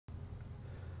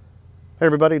Hey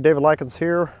everybody, David Likens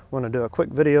here. I want to do a quick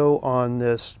video on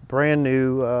this brand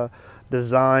new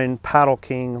design Paddle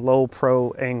King Low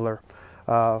Pro Angler.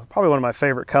 Probably one of my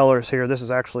favorite colors here. This is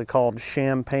actually called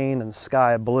Champagne and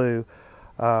Sky Blue.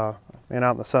 And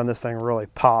out in the sun, this thing really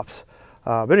pops.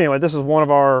 But anyway, this is one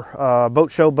of our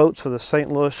boat show boats for the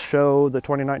St. Louis show, the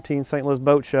 2019 St. Louis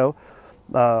Boat Show.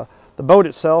 The boat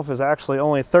itself is actually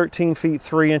only 13 feet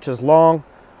 3 inches long.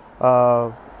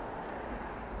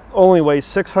 Only weighs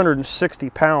 660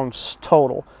 pounds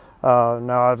total.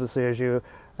 Now obviously as you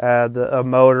add a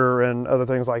motor and other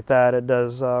things like that, it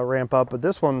does ramp up. But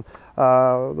this one,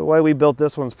 the way we built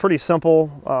this one's pretty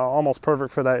simple, almost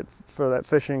perfect for that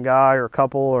fishing guy or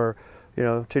couple, or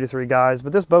 2 to 3 guys.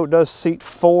 But this boat does seat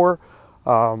 4.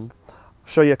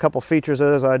 Show you a couple features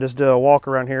as I just did a walk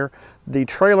around here. The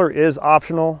trailer is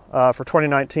optional for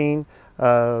 2019.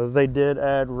 They did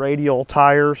add radial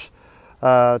tires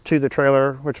to the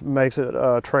trailer, which makes it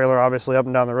a trailer obviously up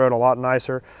and down the road a lot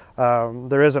nicer.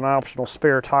 There is an optional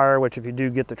spare tire, which if you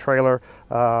do get the trailer,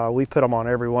 we put them on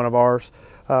every one of ours.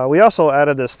 We also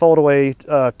added this fold-away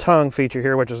tongue feature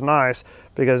here, which is nice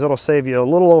because it'll save you a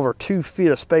little over 2 feet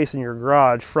of space in your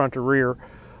garage, front to rear.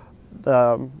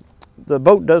 The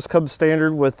boat does come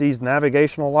standard with these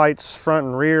navigational lights front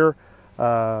and rear,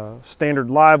 standard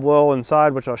Livewell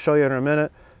inside, which I'll show you in a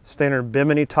minute, standard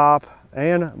bimini top,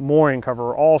 and mooring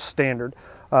cover, all standard.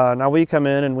 Now we come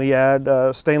in and we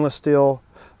add stainless steel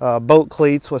boat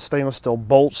cleats with stainless steel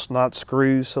bolts, not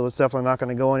screws, so it's definitely not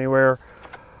going to go anywhere.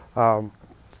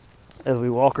 As we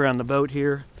walk around the boat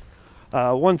here,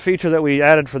 one feature that we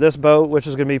added for this boat, which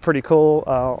is going to be pretty cool,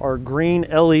 are green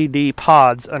LED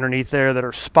pods underneath there that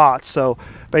are spots. So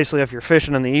basically if you're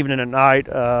fishing in the evening and night,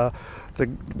 the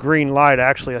green light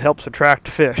actually helps attract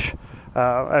fish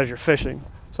as you're fishing.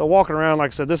 So walking around,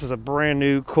 like I said, this is a brand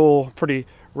new, cool, pretty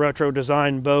retro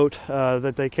design boat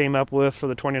that they came up with for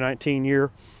the 2019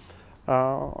 year.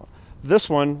 This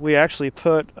one, we actually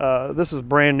put, this is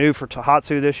brand new for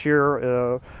Tohatsu this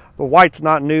year. The white's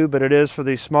not new, but it is for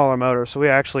these smaller motors. So we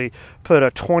actually put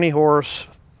a 20 horse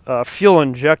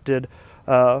fuel-injected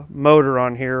motor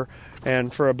on here.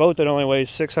 And for a boat that only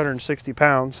weighs 660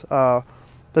 pounds,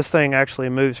 this thing actually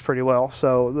moves pretty well.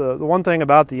 So the one thing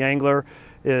about the Angler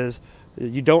is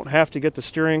you don't have to get the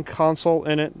steering console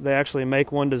in it. They actually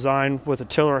make one design with a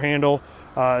tiller handle.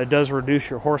 It does reduce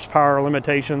your horsepower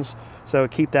limitations, so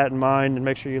keep that in mind and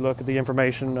make sure you look at the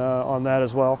information on that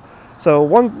as well. So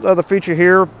one other feature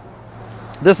here,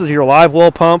 this is your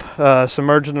Livewell pump,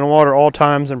 submerged in the water all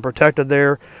times and protected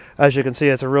there. As you can see,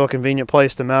 it's a real convenient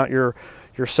place to mount your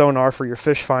sonar for your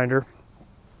fish finder.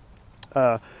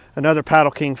 Another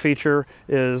Paddle King feature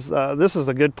is this is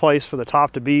a good place for the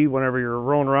top to be whenever you're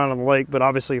rolling around on the lake, but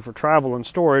obviously for travel and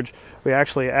storage, we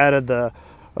actually added the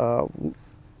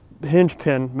hinge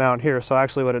pin mount here. So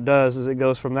actually what it does is it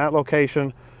goes from that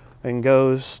location and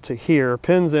goes to here,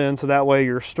 pins in, so that way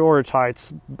your storage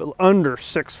height's under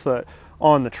 6 foot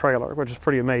on the trailer, which is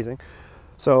pretty amazing.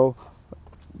 So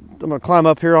I'm going to climb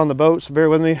up here on the boat, so bear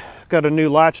with me. Got a new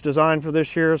latch design for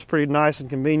this year. It's pretty nice and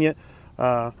convenient.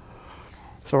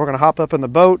 So we're going to hop up in the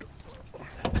boat,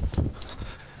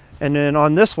 and then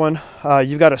on this one,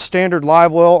 you've got a standard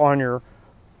Livewell on your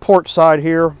port side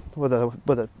here with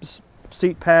a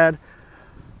seat pad,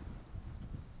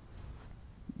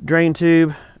 drain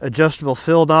tube, adjustable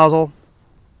fill nozzle.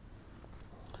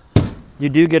 You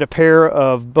do get a pair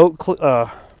of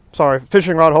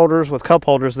fishing rod holders with cup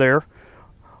holders there,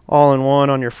 all in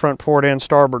one on your front port and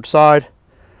starboard side.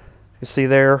 You see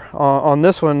there on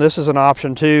this one, this is an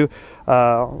option too.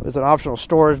 It's an optional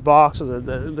storage box with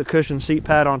the cushion seat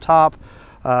pad on top.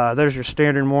 There's your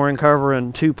standard mooring cover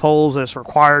and 2 poles that's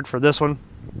required for this one.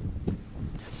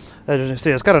 As you can see,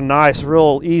 it's got a nice,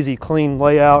 real easy, clean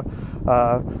layout.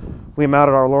 We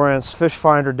mounted our Lowrance fish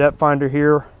finder, depth finder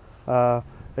here.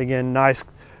 Again, nice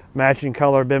matching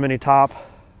color bimini top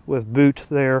with boot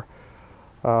there.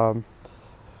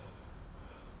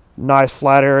 Nice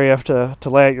flat area to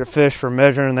lay out your fish for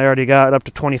measuring. They already got up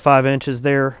to 25 inches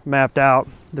there mapped out.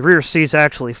 The rear seats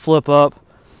actually flip up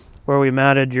where we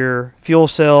mounted your fuel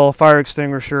cell, fire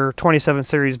extinguisher, 27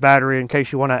 series battery in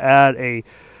case you want to add an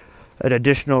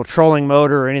additional trolling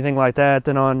motor or anything like that.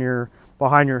 Then on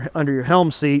under your helm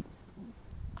seat,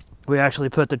 we actually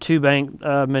put the 2-bank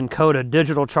Minn Kotta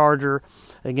digital charger,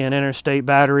 again Interstate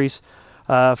batteries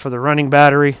for the running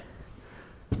battery.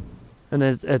 And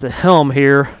then at the helm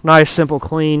here, nice, simple,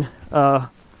 clean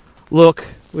look.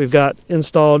 We've got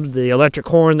installed the electric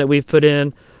horn that we've put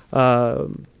in,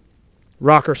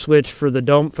 rocker switch for the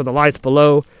dome for the lights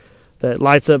below that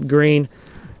lights up green,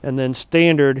 and then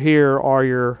standard here are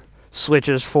your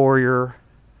switches for your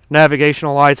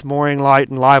navigational lights, mooring light,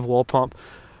 and Livewell pump.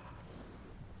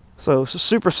 So it's a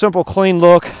super simple, clean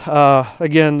look.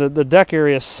 Again, the deck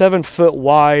area is 7 foot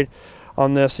wide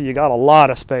on this, so you got a lot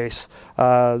of space.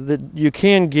 You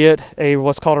can get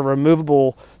what's called a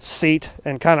removable seat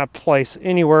and kind of place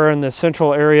anywhere in the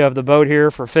central area of the boat here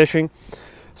for fishing.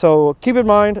 So keep in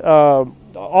mind,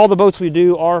 all the boats we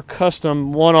do are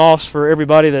custom one-offs for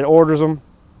everybody that orders them.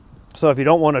 So if you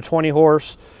don't want a 20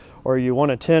 horse or you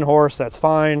want a 10 horse, that's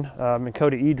fine. And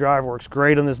Kotta E-Drive works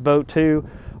great on this boat too.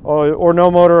 Or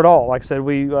no motor at all. Like I said,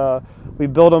 we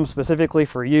build them specifically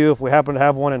for you. If we happen to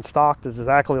have one in stock that's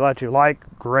exactly what you like,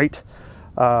 great.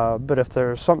 But if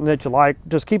there's something that you like,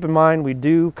 just keep in mind we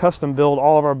do custom build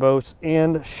all of our boats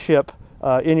and ship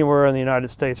anywhere in the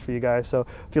United States for you guys. So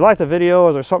if you like the video, or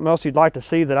is there something else you'd like to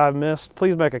see that I've missed,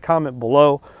 please make a comment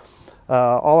below.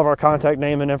 All of our contact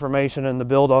name and information and the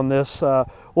build on this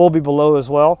will be below as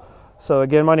well. So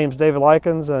again, my name is David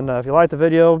Likens, and if you like the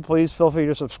video, please feel free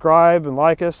to subscribe and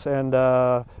like us. And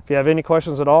if you have any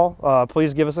questions at all,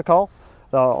 please give us a call.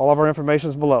 All of our information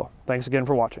is below. Thanks again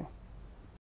for watching.